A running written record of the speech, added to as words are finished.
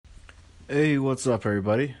Hey, what's up,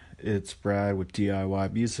 everybody? It's Brad with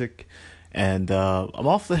DIY Music, and I'm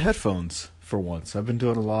off the headphones for once. I've been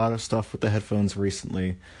doing a lot of stuff with the headphones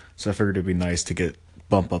recently, so I figured it'd be nice to get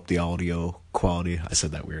bump up the audio quality. I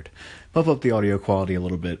said that weird. Bump up the audio quality a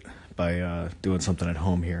little bit by doing something at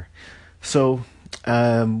home here. So,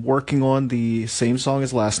 I'm working on the same song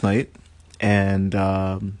as last night, and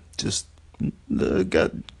just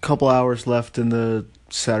got a couple hours left in the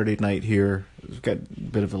Saturday night here. Got a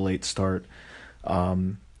bit of a late start.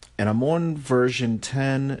 Um, and I'm on version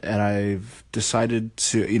 10, and I've decided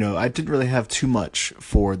to, I didn't really have too much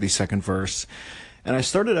for the second verse. And I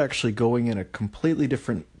started actually going in a completely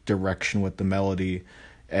different direction with the melody.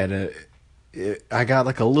 And I got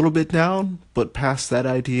like a little bit down, but past that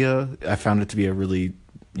idea, I found it to be a really,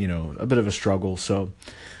 a bit of a struggle. So,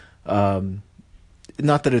 um,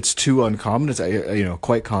 not that it's too uncommon. It's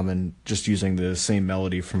quite common just using the same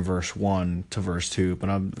melody from verse one to verse two. But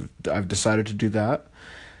I've decided to do that,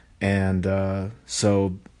 and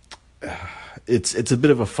so it's a bit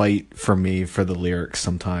of a fight for me for the lyrics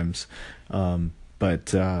sometimes. But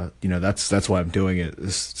that's why I'm doing it,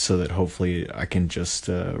 is so that hopefully I can just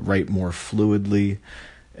write more fluidly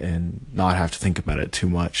and not have to think about it too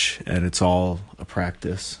much. And it's all a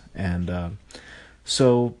practice. And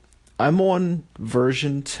so I'm on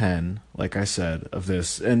version 10, like I said, of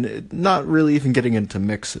this, and not really even getting into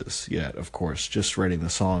mixes yet, of course, just writing the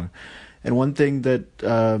song. And one thing that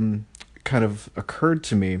kind of occurred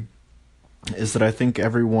to me is that I think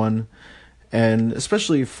everyone, and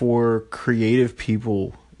especially for creative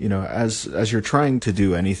people, as you're trying to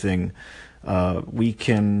do anything, we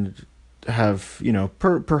can have,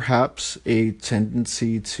 perhaps a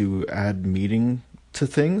tendency to add meaning to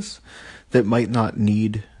things that might not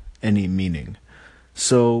need any meaning.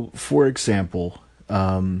 So, for example,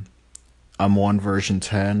 I'm on version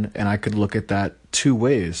 10, and I could look at that two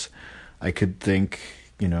ways. I could think,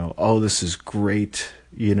 oh, this is great.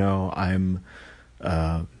 Uh, I'm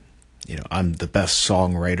the best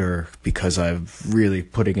songwriter because I'm really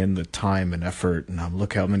putting in the time and effort, and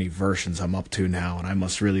look how many versions I'm up to now, and I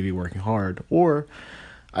must really be working hard. Or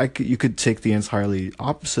you could take the entirely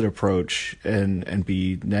opposite approach and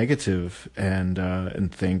be negative and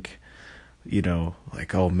think,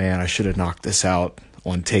 like, oh man, I should have knocked this out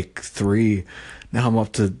on take 3. Now I'm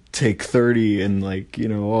up to take 30, and like,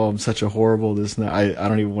 oh, I'm such a horrible this and that. I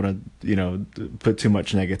don't even want to, put too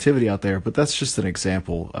much negativity out there, but that's just an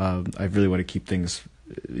example. I really want to keep things,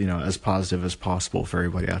 as positive as possible for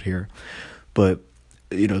everybody out here. But,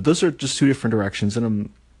 those are just two different directions, and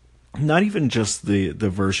I'm not even just the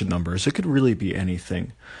version numbers. It could really be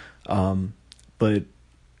anything. But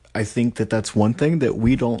I think that that's one thing that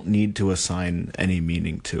we don't need to assign any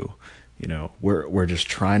meaning to. We're just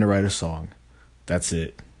trying to write a song. That's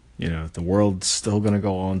it. The world's still gonna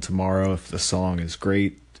go on tomorrow if the song is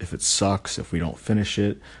great, if it sucks, if we don't finish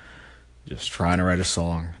it. Just trying to write a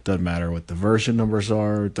song. Doesn't matter what the version numbers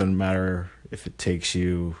are. Doesn't matter if it takes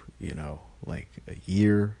you, like a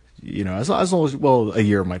year. As long as, well, a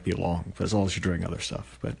year might be long, but as long as you're doing other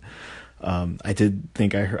stuff. But I did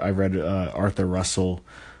think I read Arthur Russell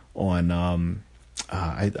on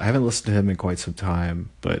I haven't listened to him in quite some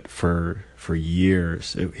time, but for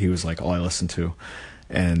years he was like all I listened to,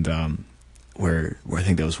 and where I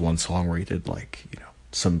think there was one song where he did like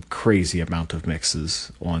some crazy amount of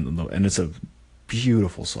mixes and it's a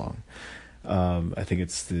beautiful song. I think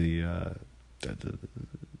it's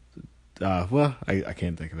well, I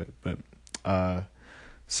can't think of it, but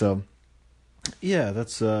so yeah,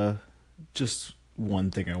 that's just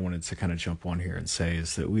one thing I wanted to kind of jump on here and say,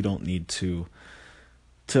 is that we don't need to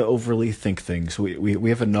overly think things. We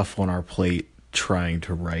have enough on our plate trying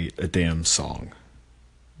to write a damn song.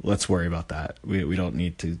 Let's worry about that. We don't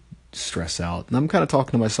need to stress out. And I'm kind of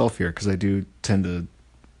talking to myself here because I do tend to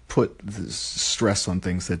put this stress on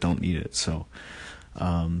things that don't need it. So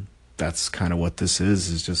that's kind of what this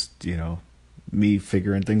is just, me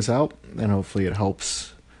figuring things out, and hopefully it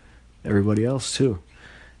helps everybody else too.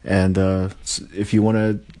 And if you want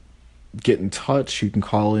to get in touch, you can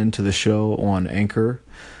call into the show on Anchor,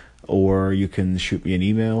 or you can shoot me an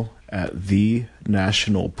email at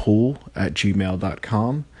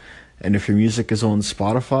thenationalpool@gmail.com. And if your music is on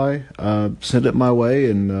Spotify, send it my way,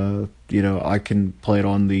 and I can play it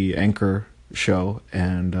on the Anchor show,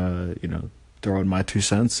 and throw in my 2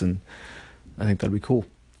 cents, and I think that'd be cool.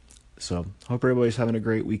 So hope everybody's having a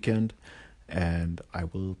great weekend, and I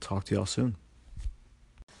will talk to y'all soon.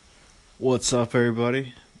 What's up,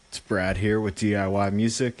 everybody? It's Brad here with DIY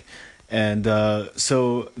Music. And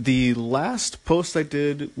so the last post I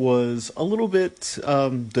did was a little bit,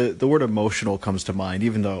 the word emotional comes to mind,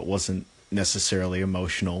 even though it wasn't necessarily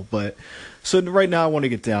emotional. But so right now I want to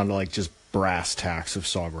get down to like just brass tacks of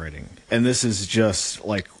songwriting. And this is just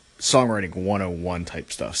like songwriting 101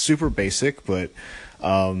 type stuff. Super basic, but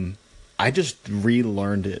I just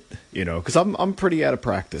relearned it, cuz I'm pretty out of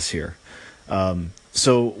practice here.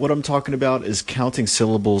 So what I'm talking about is counting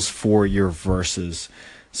syllables for your verses.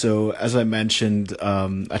 So as I mentioned,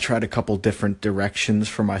 I tried a couple different directions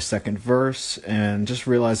for my second verse and just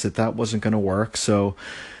realized that that wasn't going to work. So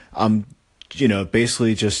I'm,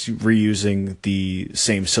 basically just reusing the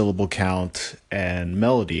same syllable count and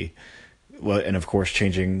melody. Well, and of course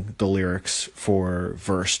changing the lyrics for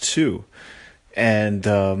verse two.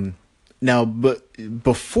 And now, but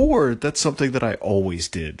before, that's something that I always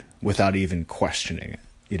did without even questioning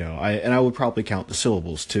it. I would probably count the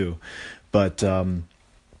syllables too, but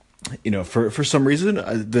for some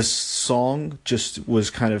reason, this song just was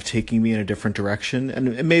kind of taking me in a different direction,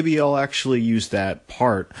 and maybe I'll actually use that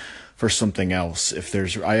part for something else.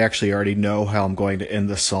 I actually already know how I'm going to end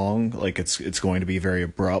the song. Like it's going to be very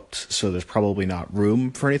abrupt, so there's probably not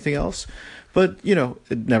room for anything else. But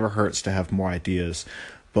it never hurts to have more ideas.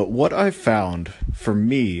 But what I found for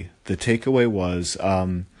me, the takeaway was,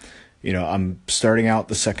 I'm starting out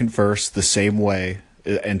the second verse the same way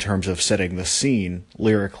in terms of setting the scene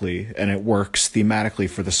lyrically, and it works thematically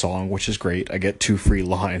for the song, which is great. I get 2 free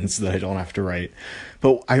lines that I don't have to write.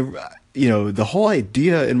 But the whole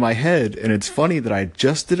idea in my head, and it's funny that I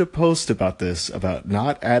just did a post about this, about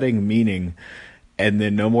not adding meaning, and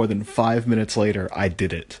then no more than 5 minutes later, I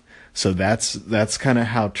did it. So that's kind of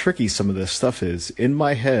how tricky some of this stuff is. In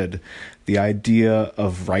my head, the idea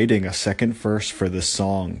of writing a second verse for this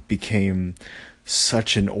song became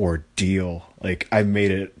such an ordeal. Like I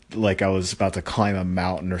made it like I was about to climb a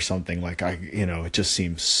mountain or something. Like it just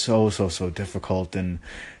seemed so difficult, and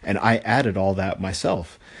I added all that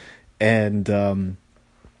myself. And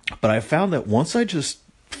but I found that once I just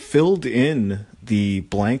filled in the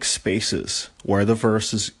blank spaces where the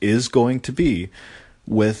verse is going to be,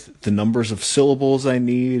 with the numbers of syllables I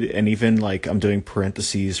need, and even like I'm doing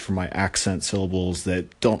parentheses for my accent syllables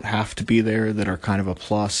that don't have to be there, that are kind of a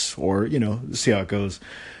plus, or see how it goes.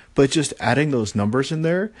 But just adding those numbers in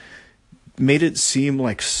there made it seem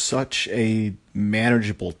like such a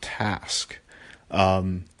manageable task.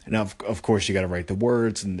 Now of course you got to write the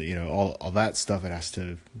words and all that stuff. It has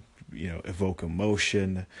to evoke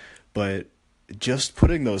emotion, but just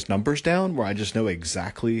putting those numbers down where I just know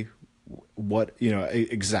exactly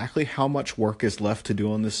exactly how much work is left to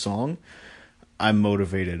do on this song, I'm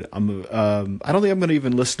motivated. I don't think I'm going to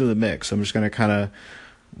even listen to the mix. I'm just going to kind of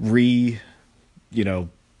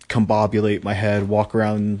combobulate my head, walk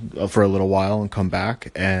around for a little while and come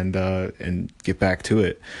back and get back to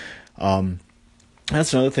it.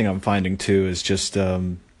 That's another thing I'm finding too, is just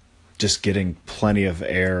getting plenty of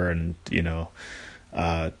air and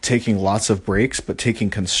taking lots of breaks, but taking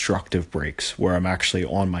constructive breaks where I'm actually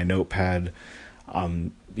on my notepad,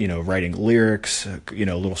 writing lyrics,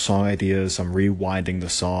 little song ideas. I'm rewinding the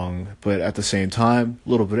song, but at the same time, a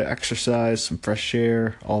little bit of exercise, some fresh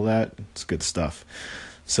air, all that. It's good stuff.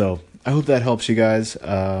 So I hope that helps you guys.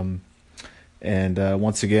 Once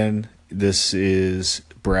again, this is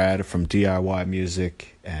Brad from DIY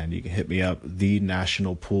Music, and you can hit me up,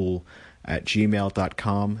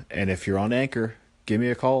 thenationalpool@gmail.com. And if you're on Anchor, give me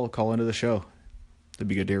a call into the show. It'd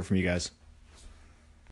be good to hear from you guys.